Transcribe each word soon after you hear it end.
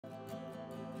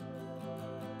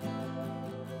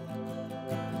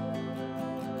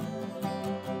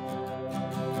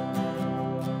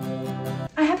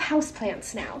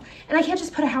houseplants now, and I can't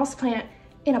just put a houseplant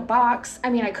in a box. I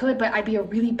mean, I could, but I'd be a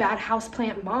really bad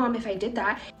houseplant mom if I did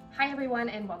that. Hi everyone,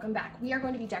 and welcome back. We are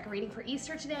going to be decorating for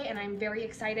Easter today, and I'm very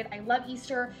excited. I love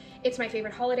Easter. It's my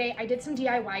favorite holiday. I did some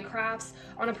DIY crafts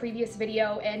on a previous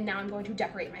video, and now I'm going to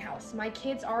decorate my house. My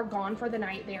kids are gone for the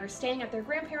night. They are staying at their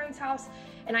grandparents' house,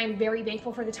 and I'm very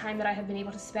thankful for the time that I have been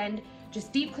able to spend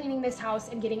just deep cleaning this house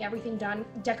and getting everything done.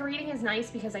 Decorating is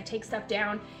nice because I take stuff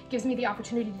down, gives me the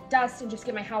opportunity to dust and just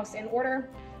get my house in order.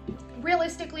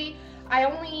 Realistically, I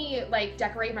only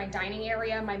decorate my dining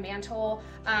area, my mantle.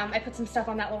 I put some stuff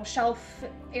on that little shelf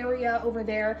area over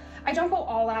there. I don't go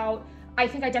all out. I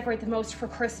think I decorate the most for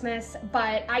Christmas,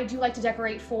 but I do like to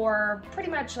decorate for pretty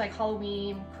much like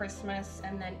Halloween, Christmas,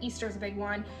 and then Easter's a big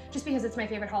one, just because it's my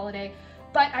favorite holiday.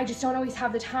 But I just don't always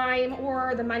have the time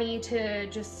or the money to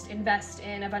just invest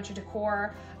in a bunch of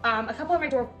decor. A couple of my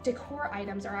decor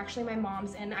items are actually my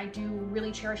mom's, and I do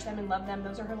really cherish them and love them.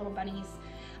 Those are her little bunnies.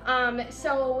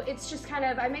 So it's just kind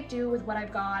of, I make do with what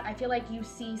I've got. I feel like you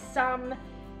see some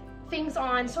things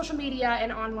on social media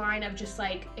and online of just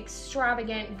like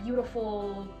extravagant,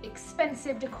 beautiful,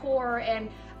 expensive decor, and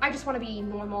I just want to be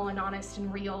normal and honest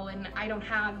and real, and I don't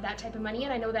have that type of money,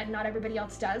 and I know that not everybody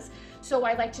else does. So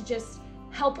I like to just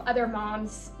help other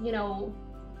moms, you know,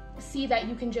 see that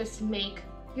you can just make,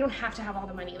 you don't have to have all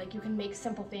the money. Like, you can make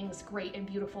simple things great and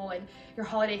beautiful, and your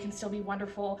holiday can still be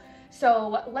wonderful.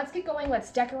 So let's get going,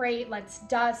 let's decorate, let's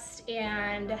dust,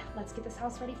 and let's get this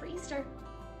house ready for Easter.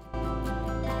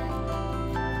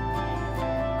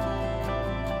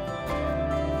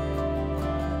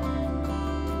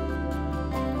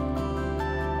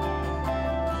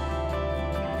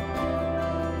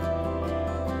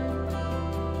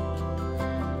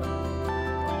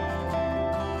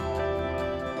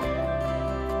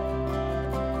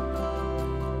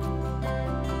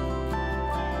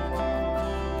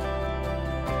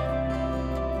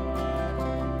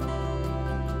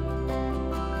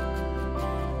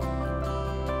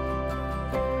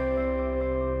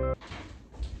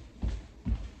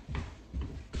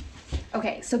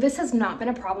 Okay, so this has not been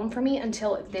a problem for me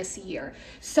until this year.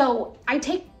 So I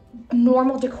take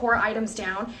normal decor items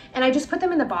down and I just put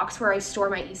them in the box where I store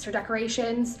my Easter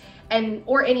decorations, and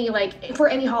or any, like, for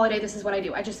any holiday, this is what I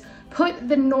do. I just put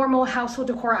the normal household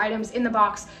decor items in the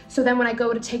box, so then when I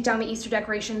go to take down the Easter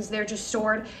decorations, they're just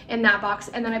stored in that box,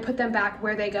 and then I put them back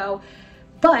where they go.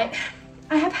 But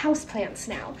I have houseplants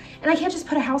now, and I can't just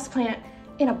put a houseplant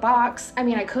in a box. I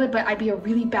mean, I could, but I'd be a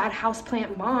really bad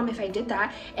houseplant mom if I did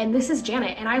that. And this is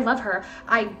Janet, and I love her.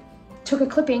 I took a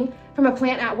clipping from a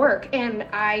plant at work, and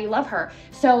I love her.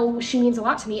 So she means a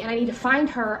lot to me, and I need to find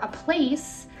her a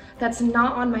place that's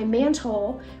not on my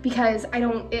mantle because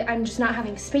I'm just not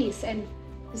having space, and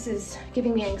this is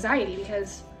giving me anxiety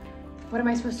because what am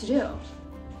I supposed to do?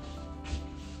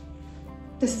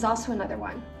 This is also another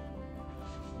one.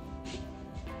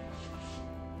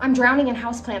 I'm drowning in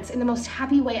houseplants in the most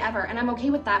happy way ever, and I'm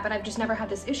okay with that, but I've just never had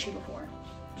this issue before.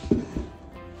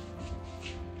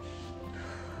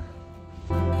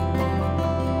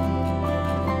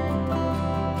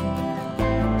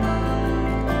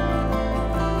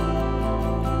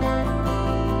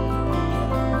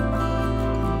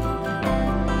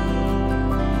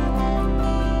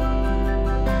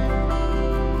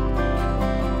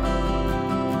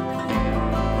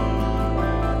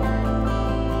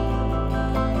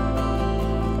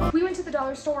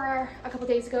 Store a couple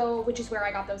days ago, which is where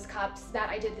I got those cups that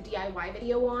I did the DIY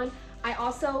video on. I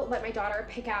also let my daughter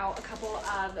pick out a couple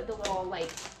of the little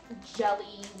like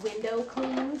jelly window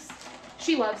cleans.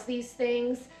 She loves these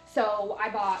things, so I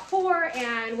bought 4,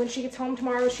 and when she gets home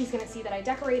tomorrow, she's gonna see that I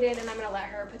decorated, and I'm gonna let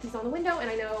her put these on the window, and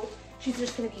I know she's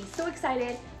just gonna be so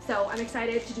excited. So I'm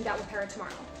excited to do that with her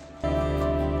tomorrow.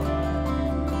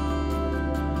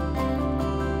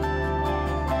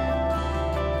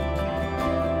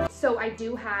 So I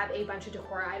do have a bunch of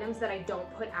decor items that I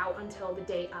don't put out until the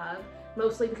day of,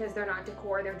 mostly because they're not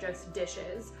decor, they're just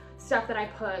dishes. Stuff that I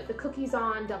put the cookies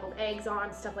on, deviled eggs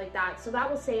on, stuff like that. So that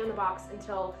will stay in the box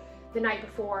until the night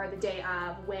before, the day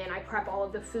of, when I prep all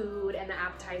of the food and the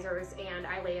appetizers, and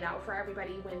I lay it out for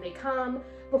everybody when they come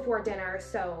before dinner.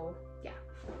 So yeah.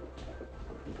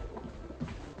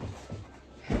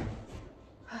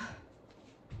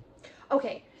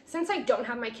 Okay. Since I don't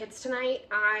have my kids tonight,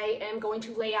 I am going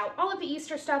to lay out all of the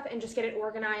Easter stuff and just get it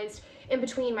organized in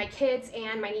between my kids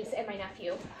and my niece and my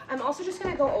nephew. I'm also just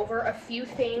gonna go over a few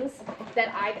things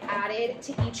that I've added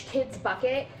to each kid's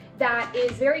bucket that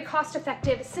is very cost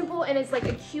effective, simple, and is like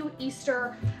a cute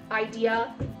Easter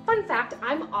idea. Fun fact,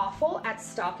 I'm awful at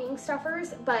stocking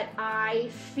stuffers, but I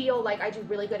feel like I do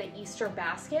really good at Easter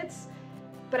baskets.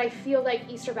 But I feel like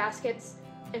Easter baskets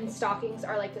and stockings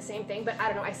are like the same thing, but I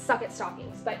don't know, I suck at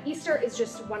stockings, but Easter is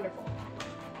just wonderful.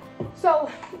 So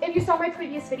if you saw my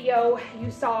previous video,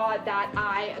 you saw that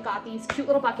I got these cute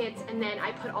little buckets and then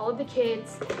I put all of the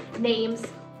kids' names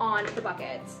on the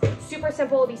buckets. Super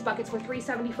simple. These buckets were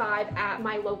 $3.75 at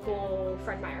my local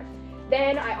Fred Meyer.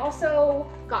 Then I also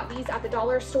got these at the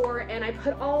dollar store and I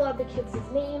put all of the kids'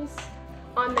 names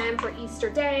on them for Easter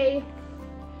Day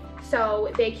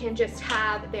so they can just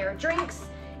have their drinks,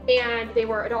 and they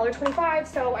were $1.25,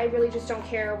 so I really just don't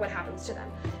care what happens to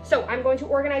them. So I'm going to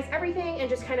organize everything and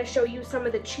just kind of show you some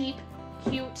of the cheap,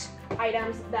 cute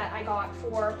items that I got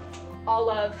for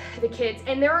all of the kids.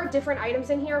 And there are different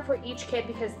items in here for each kid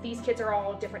because these kids are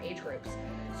all different age groups.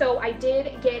 So I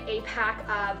did get a pack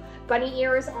of bunny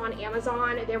ears on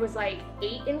Amazon. There was like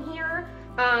 8 in here.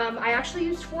 I actually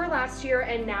used 4 last year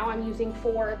and now I'm using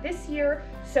 4 this year.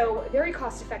 So very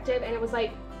cost effective, and it was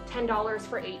like $10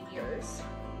 for 8 ears.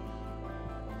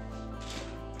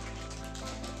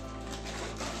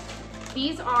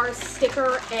 These are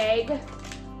sticker egg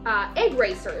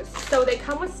racers. So they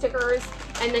come with stickers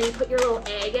and then you put your little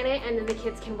egg in it and then the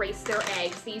kids can race their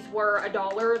eggs. These were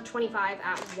 $1.25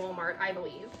 at Walmart, I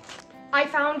believe. I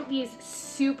found these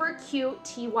super cute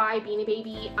TY Beanie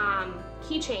Baby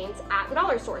keychains at the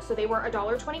dollar store. So they were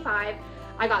 $1.25.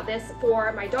 I got this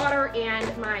for my daughter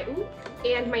and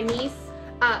my niece.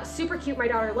 Super cute. My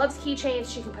daughter loves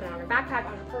keychains. She can put it on her backpack,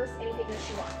 on her purse, anything that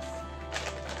she wants.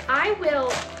 I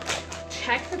will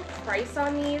check the price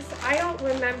on these. I don't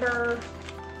remember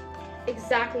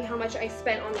exactly how much I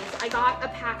spent on these. I got a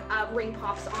pack of ring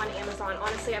pops on Amazon.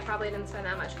 Honestly, I probably didn't spend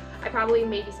that much. I probably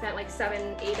maybe spent like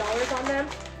 $7, $8 on them.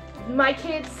 My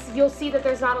kids, you'll see that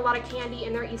there's not a lot of candy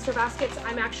in their Easter baskets.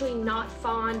 I'm actually not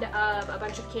fond of a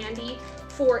bunch of candy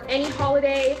for any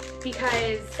holiday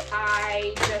because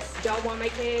I just don't want my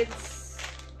kids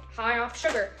high off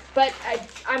sugar. But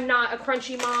I'm not a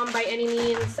crunchy mom by any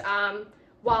means.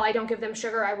 While I don't give them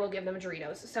sugar, I will give them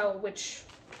Doritos. So, which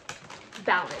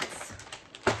balance.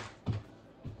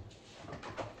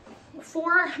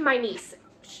 For my niece,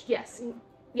 yes,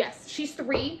 she's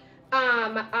 3.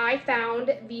 I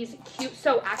found these cute,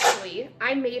 so actually,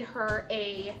 I made her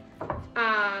a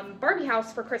Barbie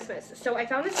house for Christmas. So I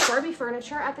found this Barbie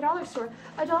furniture at the dollar store,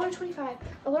 $1.25,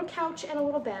 a little couch and a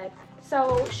little bed.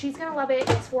 So she's gonna love it.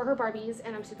 It's for her Barbies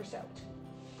and I'm super stoked.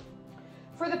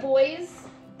 For the boys,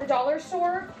 the dollar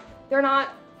store, they're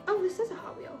not, oh, this is a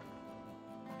Hot Wheel.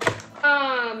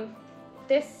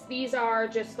 These are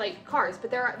just like cars, but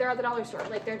they're at the dollar store.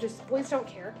 Like, they're just, boys don't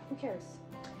care. Who cares?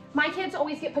 My kids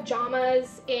always get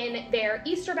pajamas in their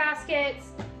Easter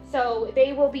baskets, so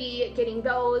they will be getting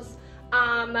those.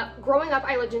 Growing up,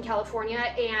 I lived in California,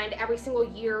 and every single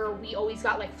year we always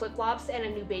got like flip-flops and a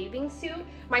new bathing suit.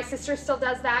 My sister still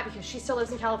does that because she still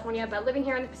lives in California, but living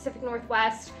here in the Pacific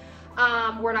Northwest,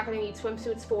 we're not going to need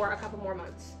swimsuits for a couple more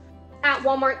months. At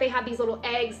Walmart, they have these little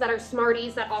eggs that are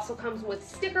Smarties that also comes with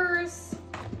stickers.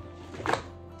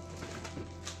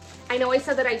 I know I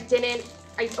said that I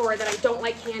don't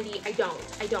like candy. I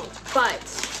don't,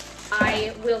 but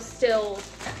I will still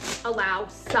allow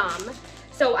some.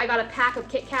 So I got a pack of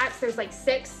Kit Kats. There's like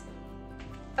 6.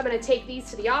 I'm gonna take these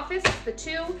to the office, the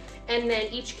 2, and then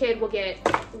each kid will get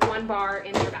 1 bar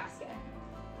in their basket.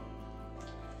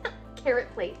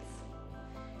 Carrot plates.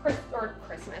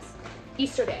 Christmas.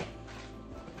 Easter Day.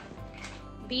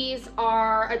 These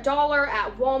are $1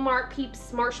 at Walmart.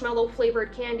 Peeps marshmallow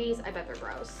flavored candies. I bet they're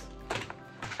gross.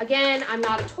 Again, I'm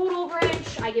not a total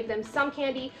Grinch. I give them some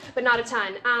candy, but not a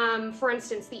ton. For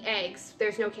instance, the eggs.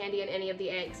 There's no candy in any of the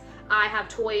eggs. I have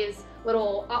toys,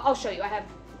 I'll show you. I have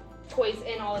toys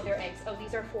in all of their eggs. Oh,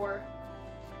 these are for,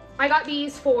 I got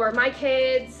these for my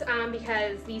kids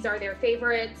because these are their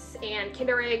favorites, and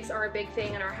Kinder Eggs are a big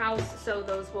thing in our house, so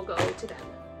those will go to them.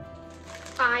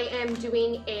 I am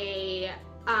doing a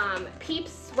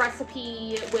Peeps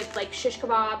recipe with like shish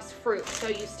kebabs, fruit. So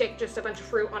you stick just a bunch of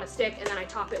fruit on a stick and then I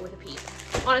top it with a Peep.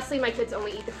 Honestly, my kids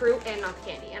only eat the fruit and not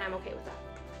the candy, and I'm okay with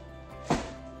that.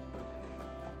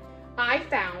 I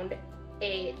found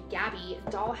a Gabby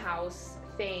dollhouse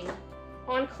thing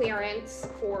on clearance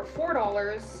for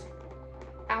 $4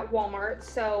 at Walmart.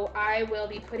 So I will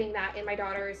be putting that in my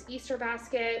daughter's Easter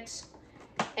basket.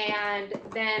 And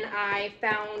then I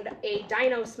found a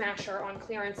Dino Smasher on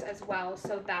clearance as well,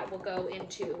 so that will go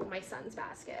into my son's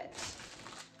basket.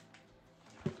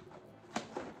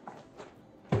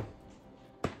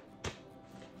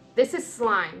 This is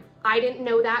slime. I didn't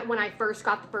know that when I first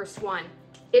got the first one.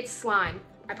 It's slime.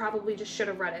 I probably just should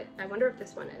have read it. I wonder if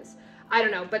this one is. I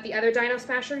don't know, but the other Dino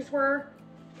Smashers were,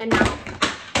 and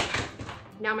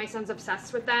now my son's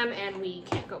obsessed with them and we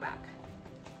can't go back.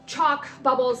 chalk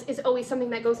bubbles is always something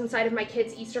that goes inside of my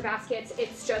kids' Easter baskets.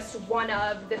 It's just one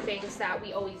of the things that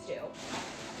we always do.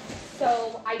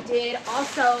 So I did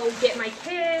also get my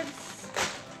kids,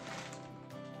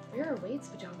 where are Wade's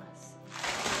pajamas?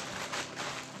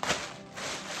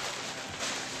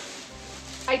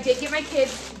 I did get my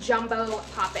kids jumbo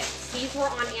poppets. These were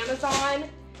on Amazon,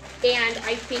 and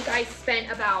I think I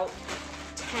spent about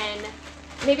 10.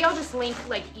 Maybe I'll just link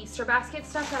like Easter basket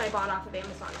stuff that I bought off of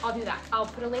Amazon. I'll do that. I'll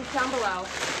put a link down below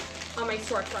on my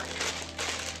storefront.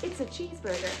 It's a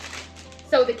cheeseburger.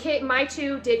 So my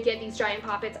two did get these giant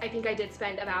poppets. I think I did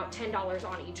spend about $10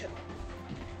 on each of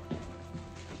them.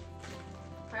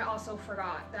 I also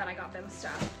forgot that I got them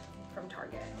stuff from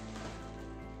Target.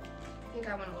 I think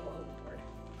I went a little overboard.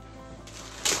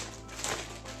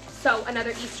 So another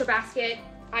Easter basket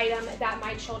item that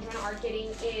my children are getting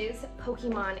is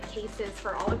Pokemon cases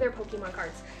for all of their Pokemon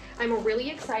cards. I'm really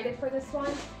excited for this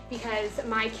one because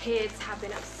my kids have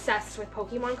been obsessed with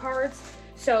Pokemon cards.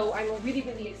 So I'm really,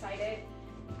 really excited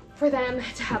for them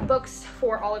to have books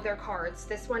for all of their cards.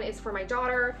 This one is for my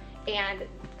daughter and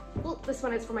this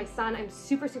one is for my son. I'm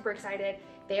super, super excited.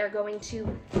 They are going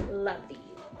to love these.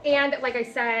 And like I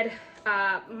said,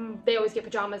 they always get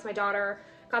pajamas. My daughter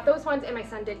got those ones, and my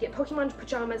son did get Pokemon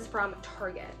pajamas from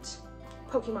Target.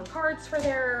 Pokemon cards for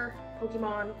their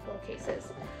Pokemon little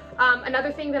cases.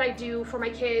 Another thing that I do for my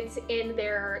kids in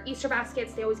their Easter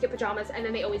baskets, they always get pajamas, and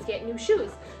then they always get new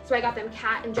shoes. So I got them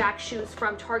Cat and Jack shoes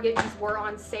from Target. These were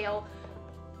on sale.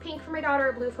 Pink for my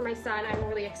daughter, blue for my son. I'm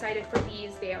really excited for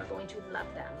these. They are going to love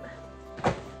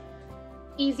them.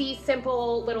 Easy,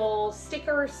 simple little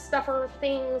sticker stuffer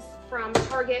things from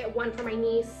Target. One for my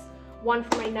niece, one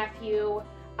for my nephew.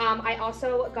 I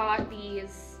also got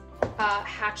these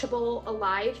hatchable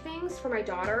alive things for my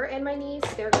daughter and my niece.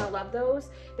 They're gonna love those.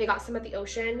 They got some at the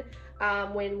ocean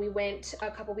when we went a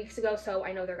couple weeks ago, so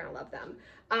I know they're gonna love them.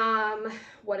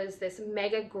 What is this?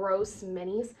 Mega Gross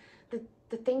Minis.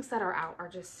 The things that are out are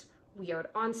just weird.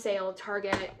 On sale,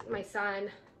 Target, my son.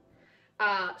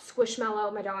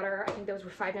 Squishmallow, my daughter. I think those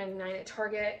were $5.99 at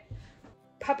Target.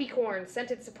 Puppy corn,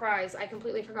 scented surprise. I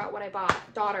completely forgot what I bought.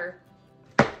 Daughter.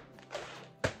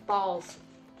 Balls.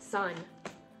 Son.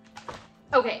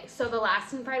 Okay, so the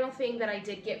last and final thing that I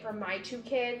did get from my two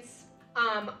kids,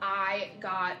 I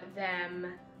got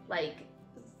them like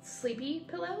sleepy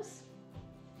pillows.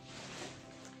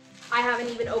 I haven't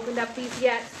even opened up these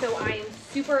yet, so I am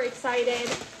super excited.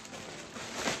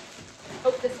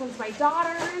 Oh, this one's my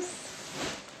daughter's.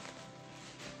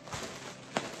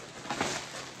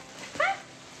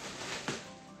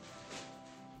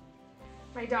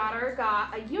 My daughter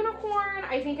got a unicorn.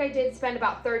 I think I did spend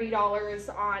about $30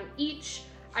 on each.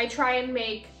 I try and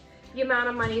make the amount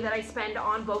of money that I spend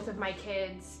on both of my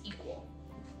kids equal.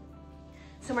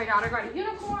 So my daughter got a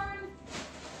unicorn.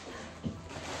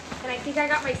 And I think I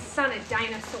got my son a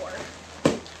dinosaur.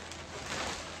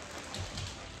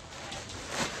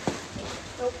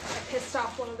 Oh, I pissed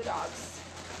off one of the dogs.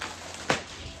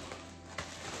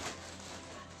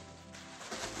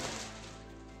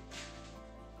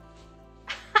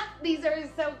 These are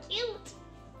so cute.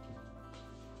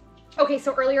 Okay,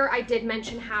 so earlier I did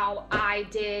mention how I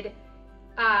didn't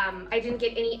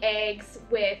get any eggs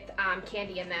with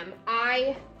candy in them.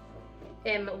 I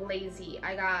am lazy.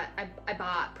 I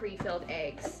bought pre-filled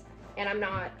eggs, and I'm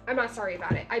not sorry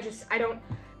about it. I don't,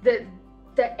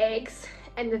 the eggs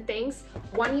and the things,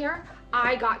 one year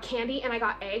I got candy and I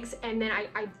got eggs, and then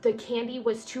the candy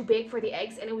was too big for the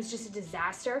eggs, and it was just a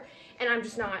disaster. And I'm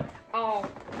just not,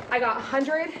 I got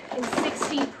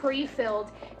 160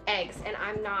 pre-filled eggs, and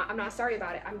I'm not sorry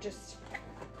about it.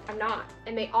 I'm not.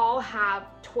 And they all have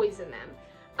toys in them.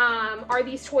 Are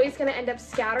these toys gonna end up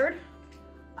scattered?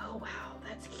 Oh wow,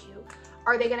 that's cute.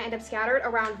 Are they gonna end up scattered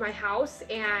around my house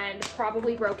and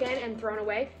probably broken and thrown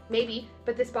away? Maybe,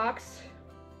 but this box,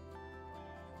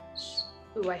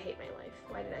 ooh, I hate my life.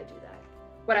 Why did I do that?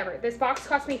 Whatever, this box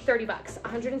cost me 30 bucks.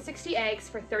 160 eggs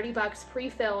for 30 bucks,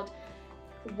 pre-filled,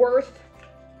 worth,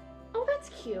 oh, that's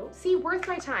cute. See, worth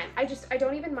my time. I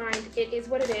don't even mind. It is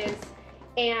what it is.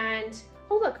 And,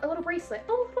 oh look, a little bracelet.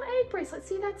 Oh, a little egg bracelet.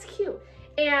 See, that's cute.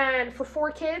 And for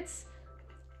 4 kids,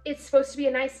 it's supposed to be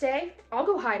a nice day. I'll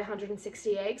go hide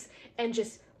 160 eggs and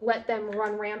just let them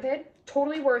run rampant.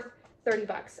 Totally worth 30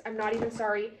 bucks. I'm not even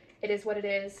sorry. It is what it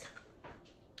is.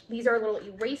 These are little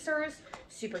erasers,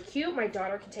 super cute. My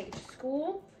daughter can take it to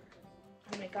school.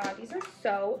 Oh my God, these are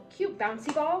so cute.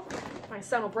 Bouncy ball. My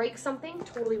son will break something.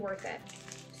 Totally worth it.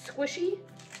 Squishy.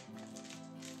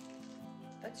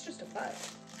 That's just a bud.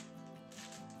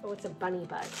 Oh, it's a bunny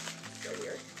bud. So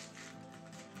weird.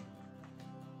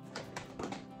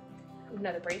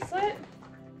 Another bracelet.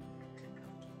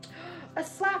 a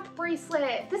slap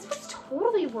bracelet. This was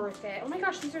totally worth it. Oh my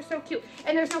gosh, these are so cute.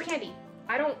 And there's no candy.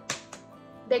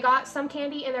 They got some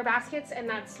candy in their baskets and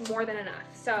that's more than enough.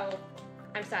 So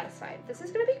I'm satisfied. This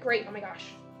is gonna be great. Oh my gosh.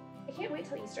 I can't wait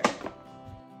till Easter.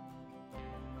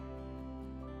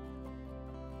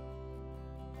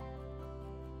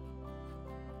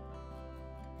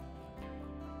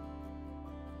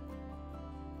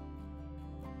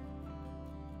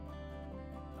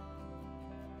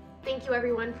 Thank you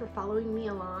everyone for following me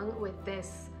along with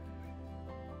this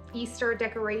Easter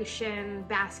decoration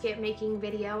basket making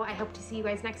video. I hope to see you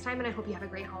guys next time and I hope you have a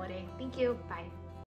great holiday. Thank you. Bye.